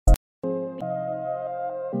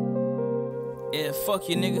Yeah, fuck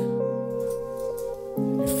you, nigga.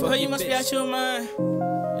 Fuck you must be out your mind.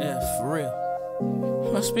 Yeah, for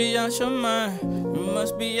real. Must be out your mind. You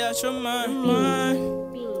must be out your mind.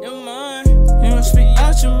 Your mind. You must be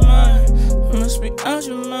out your mind. You must be out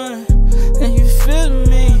your mind. And you feeling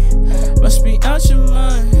me? Must be out your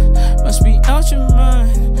mind. Must be out your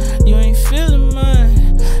mind. You ain't feeling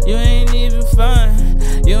mine. You ain't even fine.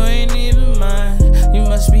 You ain't even mine. You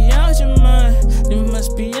must be out your mind. You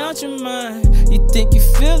must be out your mind. You think you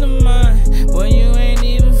feeling mine, well you ain't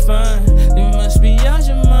even fine. You must be out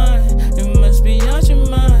your mind. You must be out your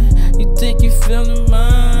mind. You think you feeling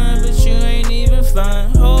mine, but you ain't even fine.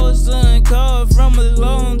 Hoes done called from a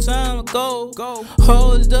long time ago.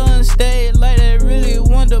 Hoes done stayed like they really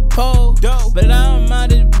want the pole. But I'm out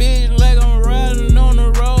this bitch like I'm riding on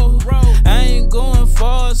the road. I ain't going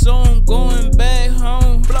far, so I'm going back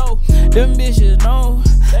home. Them bitches know,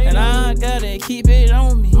 and I gotta keep it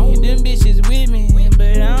on me. Them bitches with me,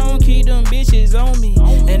 but I don't keep them bitches on me.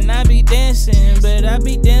 And I be dancing, but I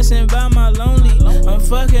be dancing by my lonely. I'm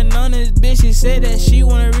fucking on this bitch, she said that she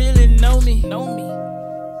wanna really know me.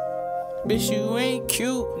 Bitch, you ain't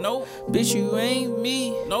cute, nope. Bitch, you ain't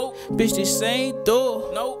me, nope. Bitch, this ain't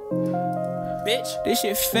door, nope. Bitch, this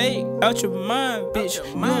shit fake, out your mind, bitch.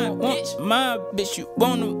 You don't want my bitch, you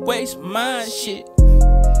wanna waste my shit.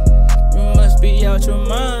 You must be out your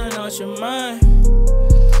mind, out your mind.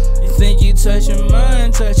 You think you touching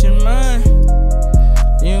mine, touching mine.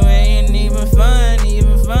 You ain't even fine,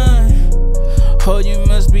 even fine. Oh, you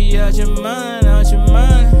must be out your mind, out your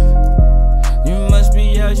mind. You must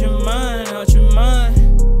be out your mind, out your mind.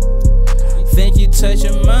 You think you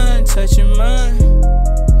touching mine, touching mine.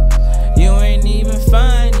 You ain't even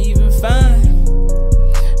fine, even fine.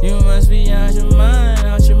 You must be out your mind,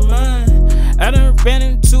 out your mind. I done ran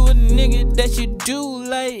into a nigga that you do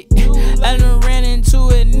like. I done ran into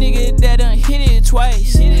a nigga that done hit it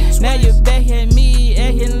twice. Now you're back at me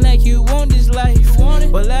acting like you want this life.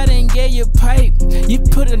 Well, I done gave you pipe. You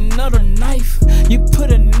put another knife. You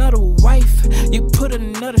put another wife. You put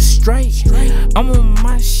another strike. I'm on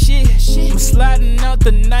my shit. I'm sliding out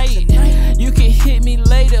the night. You can hit me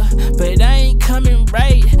later, but I ain't coming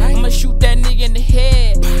right. I'ma shoot that nigga in the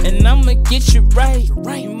head, and I'ma get you right.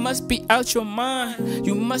 You must be out your mind.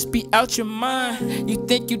 You must be out your mind. You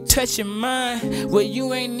think you touching mine, well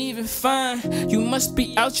you ain't even fine. You must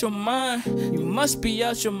be out your mind. You must be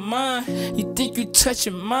out your mind. You think you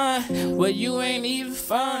touching mine, well you ain't even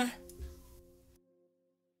fine.